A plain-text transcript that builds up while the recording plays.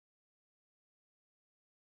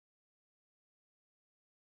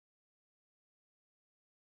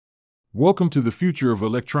Welcome to the future of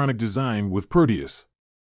electronic design with Proteus.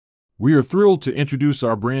 We are thrilled to introduce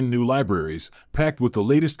our brand new libraries, packed with the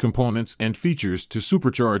latest components and features to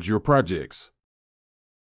supercharge your projects.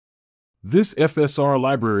 This FSR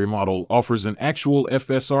library model offers an actual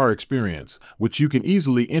FSR experience, which you can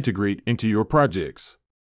easily integrate into your projects.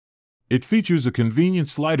 It features a convenient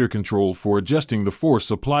slider control for adjusting the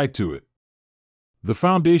force applied to it. The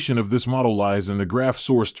foundation of this model lies in the graph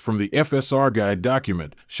sourced from the FSR guide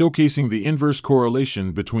document, showcasing the inverse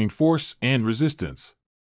correlation between force and resistance.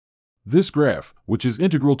 This graph, which is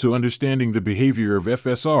integral to understanding the behavior of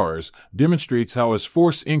FSRs, demonstrates how as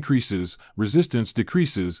force increases, resistance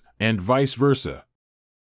decreases, and vice versa.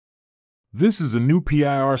 This is a new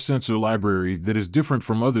PIR sensor library that is different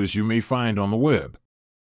from others you may find on the web.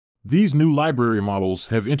 These new library models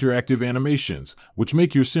have interactive animations, which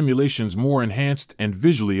make your simulations more enhanced and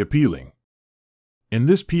visually appealing. In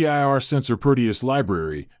this PIR Sensor Proteus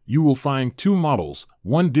library, you will find two models,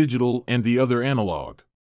 one digital and the other analog.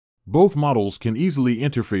 Both models can easily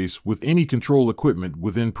interface with any control equipment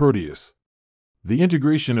within Proteus. The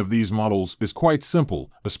integration of these models is quite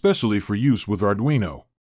simple, especially for use with Arduino.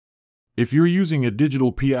 If you're using a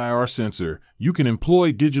digital PIR sensor, you can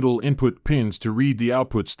employ digital input pins to read the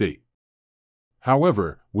output state.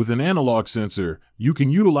 However, with an analog sensor, you can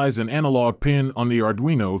utilize an analog pin on the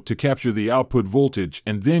Arduino to capture the output voltage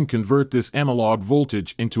and then convert this analog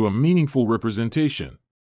voltage into a meaningful representation.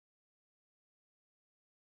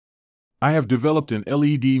 I have developed an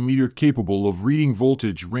LED meter capable of reading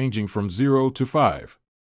voltage ranging from 0 to 5.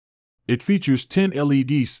 It features 10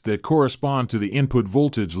 LEDs that correspond to the input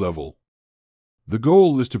voltage level. The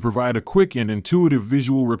goal is to provide a quick and intuitive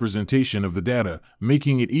visual representation of the data,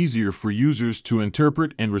 making it easier for users to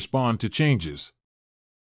interpret and respond to changes.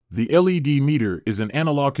 The LED meter is an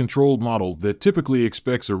analog-controlled model that typically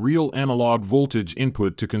expects a real analog voltage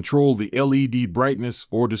input to control the LED brightness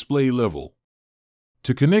or display level.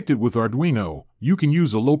 To connect it with Arduino, you can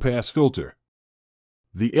use a low-pass filter.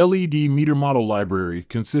 The LED meter model library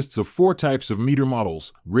consists of 4 types of meter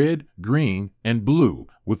models: red, green, and blue,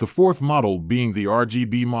 with the 4th model being the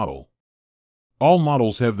RGB model. All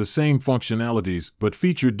models have the same functionalities but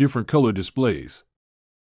feature different color displays.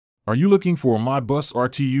 Are you looking for a Modbus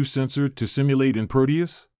RTU sensor to simulate in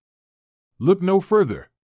Proteus? Look no further.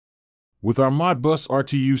 With our Modbus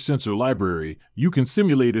RTU sensor library, you can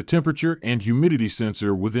simulate a temperature and humidity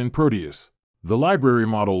sensor within Proteus. The library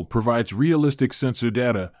model provides realistic sensor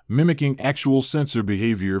data, mimicking actual sensor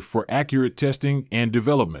behavior for accurate testing and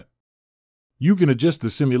development. You can adjust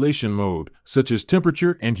the simulation mode, such as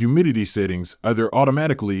temperature and humidity settings, either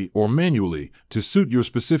automatically or manually, to suit your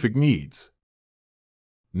specific needs.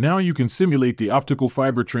 Now you can simulate the optical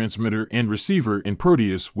fiber transmitter and receiver in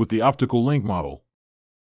Proteus with the optical link model.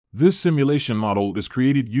 This simulation model is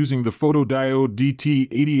created using the photodiode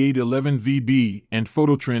DT8811VB and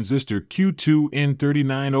phototransistor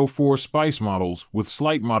Q2N3904 SPICE models with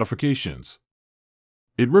slight modifications.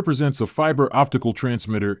 It represents a fiber optical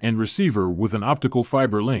transmitter and receiver with an optical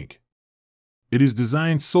fiber link. It is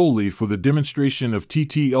designed solely for the demonstration of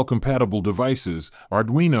TTL-compatible devices,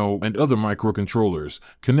 Arduino and other microcontrollers,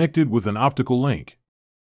 connected with an optical link.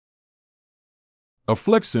 A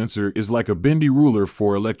flex sensor is like a bendy ruler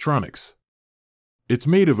for electronics. It's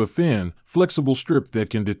made of a thin, flexible strip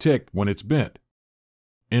that can detect when it's bent.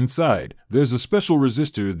 Inside, there's a special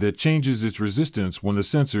resistor that changes its resistance when the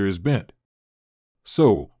sensor is bent.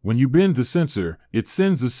 So, when you bend the sensor, it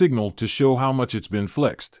sends a signal to show how much it's been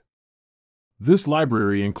flexed. This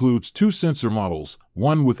library includes 2 sensor models,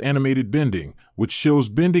 one with animated bending, which shows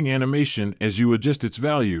bending animation as you adjust its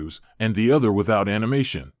values, and the other without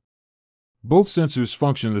animation. Both sensors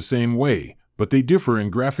function the same way, but they differ in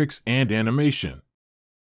graphics and animation.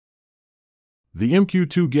 The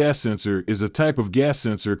MQ2 gas sensor is a type of gas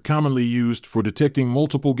sensor commonly used for detecting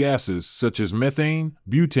multiple gases such as methane,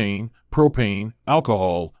 butane, propane,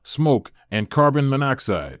 alcohol, smoke, and carbon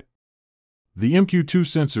monoxide. The MQ2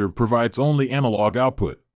 sensor provides only analog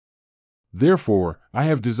output. Therefore, I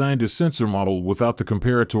have designed a sensor model without the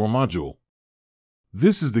comparator module.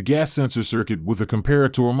 This is the gas sensor circuit with a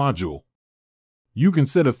comparator module. You can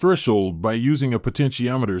set a threshold by using a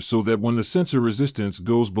potentiometer so that when the sensor resistance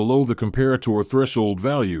goes below the comparator threshold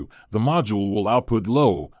value, the module will output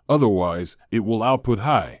low, otherwise, it will output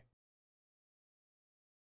high.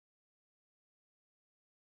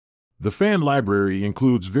 The fan library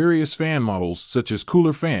includes various fan models such as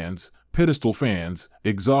cooler fans, pedestal fans,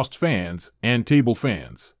 exhaust fans, and table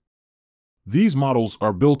fans. These models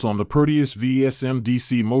are built on the Proteus VSM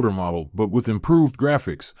DC motor model but with improved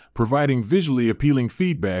graphics, providing visually appealing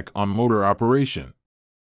feedback on motor operation.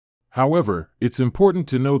 However, it's important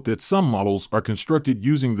to note that some models are constructed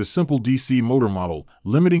using the simple DC motor model,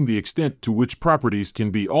 limiting the extent to which properties can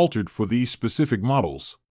be altered for these specific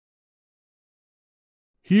models.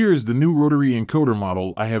 Here is the new rotary encoder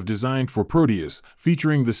model I have designed for Proteus,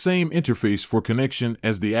 featuring the same interface for connection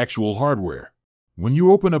as the actual hardware. When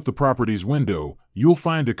you open up the Properties window, you'll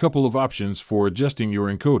find a couple of options for adjusting your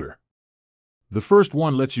encoder. The first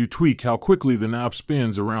one lets you tweak how quickly the knob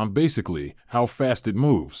spins around, basically how fast it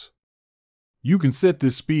moves. You can set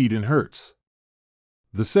this speed in hertz.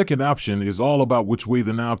 The second option is all about which way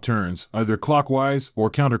the knob turns, either clockwise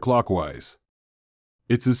or counterclockwise.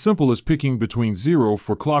 It's as simple as picking between 0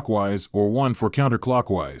 for clockwise or 1 for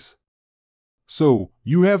counterclockwise. So,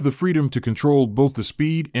 you have the freedom to control both the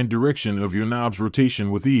speed and direction of your knob's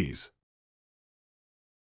rotation with ease.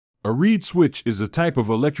 A reed switch is a type of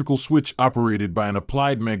electrical switch operated by an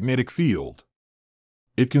applied magnetic field.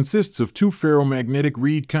 It consists of two ferromagnetic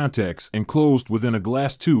reed contacts enclosed within a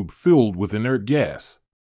glass tube filled with inert gas.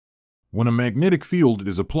 When a magnetic field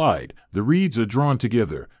is applied, the reeds are drawn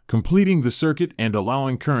together, completing the circuit and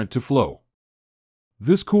allowing current to flow.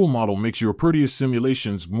 This cool model makes your Proteus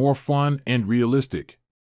simulations more fun and realistic.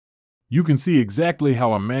 You can see exactly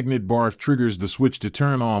how a magnet bar triggers the switch to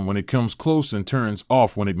turn on when it comes close and turns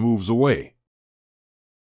off when it moves away.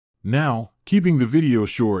 Now, keeping the video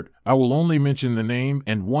short, I will only mention the name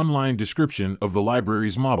and one-line description of the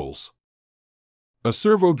library's models. A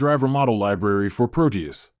Servo driver model library for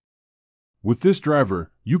Proteus. With this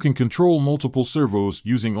driver, you can control multiple servos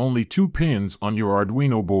using only 2 pins on your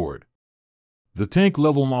Arduino board. The Tank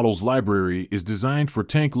Level Models library is designed for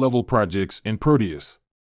tank-level projects in Proteus.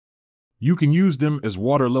 You can use them as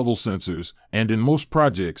water level sensors, and in most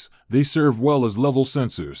projects, they serve well as level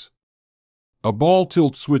sensors. A ball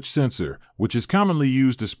tilt switch sensor, which is commonly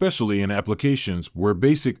used especially in applications where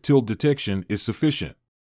basic tilt detection is sufficient.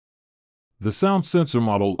 The sound sensor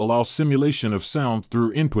model allows simulation of sound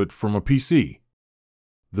through input from a PC.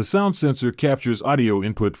 The sound sensor captures audio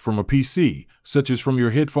input from a PC, such as from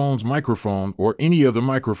your headphones microphone or any other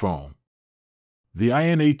microphone. The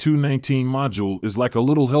INA219 module is like a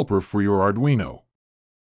little helper for your Arduino.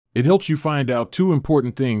 It helps you find out 2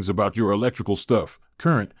 important things about your electrical stuff: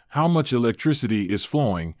 current, how much electricity is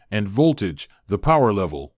flowing, and voltage, the power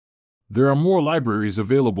level. There are more libraries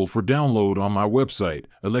available for download on my website,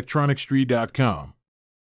 electronicstree.com.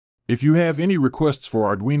 If you have any requests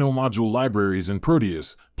for Arduino Module Libraries in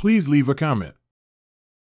Proteus, please leave a comment.